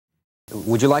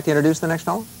Would you like to introduce the next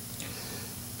fellow?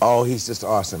 Oh, he's just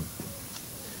awesome.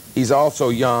 He's also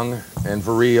young and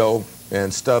virile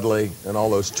and studly and all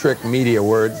those trick media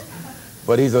words,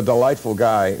 but he's a delightful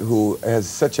guy who has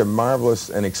such a marvelous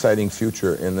and exciting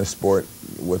future in this sport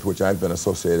with which I've been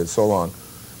associated so long.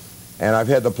 And I've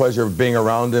had the pleasure of being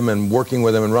around him and working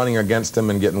with him and running against him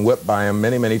and getting whipped by him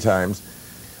many, many times.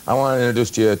 I want to introduce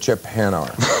to you Chip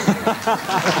Hanauer.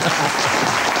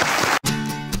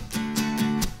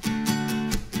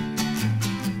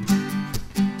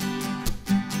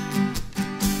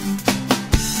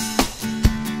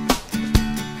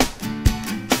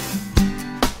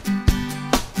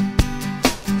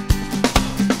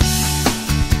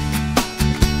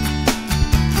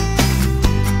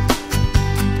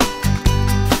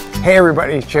 Hey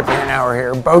everybody, Chip Hanauer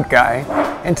here, boat guy,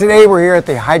 and today we're here at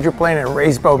the Hydroplane and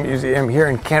Race Boat Museum here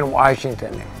in Kent,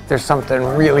 Washington. There's something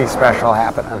really special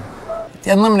happening.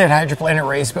 The Unlimited Hydroplane and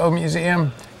Race Boat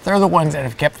Museum, they're the ones that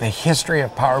have kept the history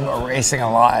of powerboat racing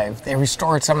alive. They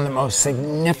restored some of the most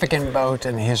significant boats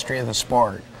in the history of the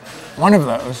sport. One of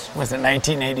those was the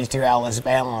 1982 Atlas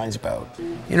Van Lines boat.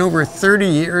 In over 30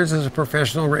 years as a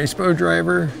professional race boat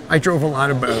driver, I drove a lot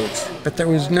of boats, but there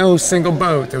was no single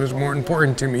boat that was more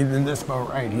important to me than this boat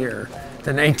right here,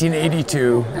 the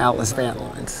 1982 Atlas Van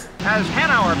Lines. As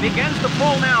Hanauer begins to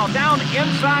pull now down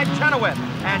inside Chenoweth,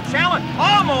 and challenge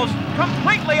almost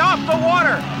completely off the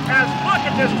water. As look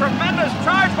at this tremendous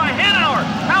charge by Hanauer.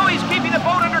 How he's keeping the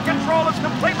boat under control is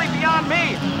completely beyond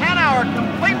me. Hanauer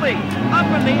completely up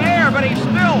in the air, but he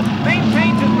still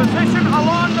maintains his position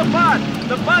along the butt.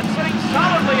 The butt sitting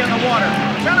solidly in the water.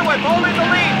 Chenoweth holding the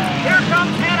lead. Here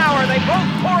comes Hanauer. They both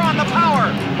pour on the power,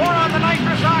 pour on the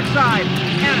nitrous oxide,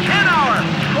 and Hanauer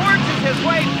forges his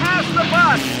way past the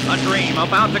butt. A dream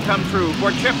about to come true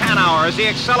for Chip Hanauer as he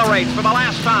accelerates for the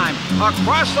last time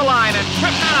across the line, and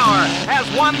Chip Hanauer has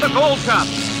won the Gold Cup.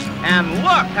 And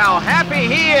look how happy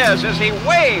he is as he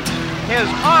waves his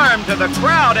arm to the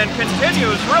crowd and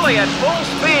continues really at full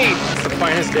speed. It's the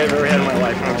finest day I've ever had in my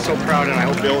life, and I'm so proud, and I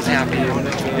hope Bill's happy,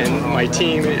 and my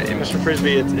team, and Mr.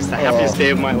 Frisbee. It's the happiest day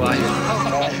of my life.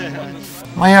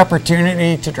 My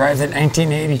opportunity to drive the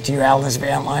 1982 Atlas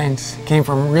Van Lines came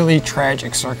from really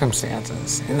tragic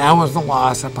circumstances, and that was the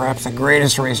loss of perhaps the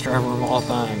greatest race driver of all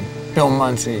time, Bill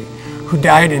Muncey, who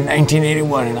died in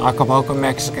 1981 in Acapulco,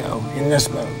 Mexico, in this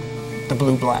boat, the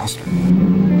Blue Blaster.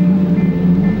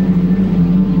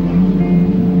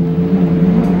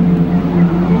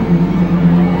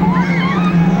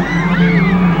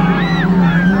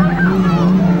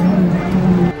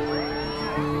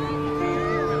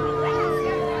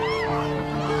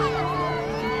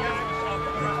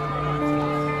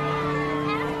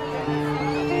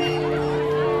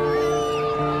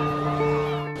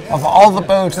 Of all the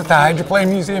boats that the Hydroplane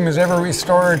Museum has ever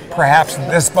restored, perhaps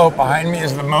this boat behind me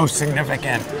is the most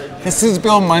significant. This is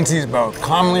Bill Muncey's boat,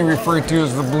 commonly referred to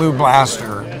as the Blue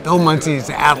Blaster, Bill Muncey's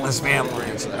Atlas Van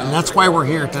Lines, and that's why we're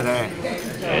here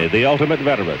today. The ultimate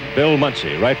veteran, Bill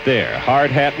Muncey, right there,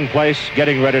 hard hat in place,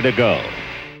 getting ready to go.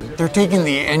 They're taking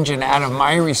the engine out of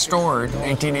my restored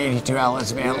 1982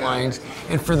 Atlas Van Lines,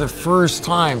 and for the first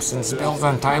time since Bill's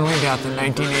untimely death in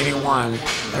 1981,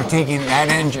 they're taking that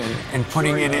engine and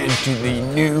putting it into the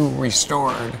new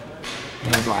restored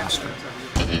Blue Blaster.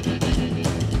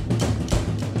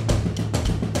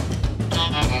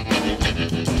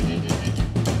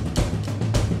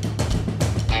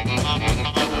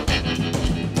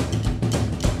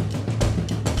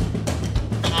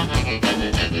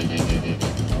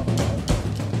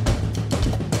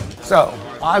 So,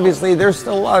 obviously, there's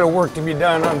still a lot of work to be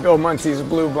done on Bill Muncey's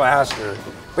Blue Blaster.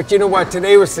 But you know what?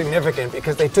 Today was significant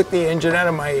because they took the engine out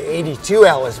of my 82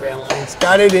 Atlas Van Lines,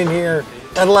 got it in here.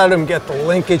 That allowed them to get the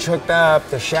linkage hooked up,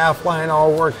 the shaft line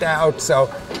all worked out. So,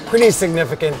 pretty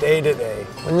significant day today.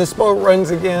 When this boat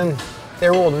runs again,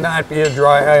 there will not be a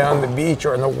dry eye on the beach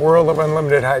or in the world of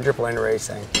unlimited hydroplane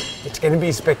racing. It's going to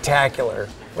be spectacular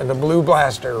when the Blue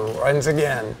Blaster runs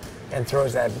again and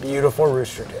throws that beautiful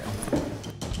rooster tail.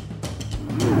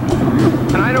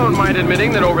 And I don't mind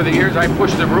admitting that over the years I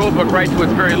pushed the rule book right to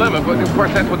its very limit, but of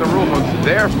course that's what the rule book's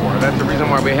there for. That's the reason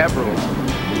why we have rules.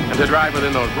 And to drive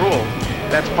within those rules,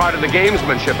 that's part of the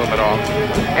gamesmanship of it all.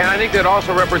 And I think that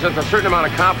also represents a certain amount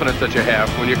of confidence that you have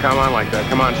when you come on like that,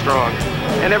 come on strong.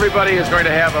 And everybody is going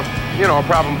to have a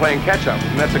problem playing catch up,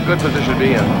 and that's a good position to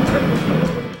be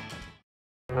in.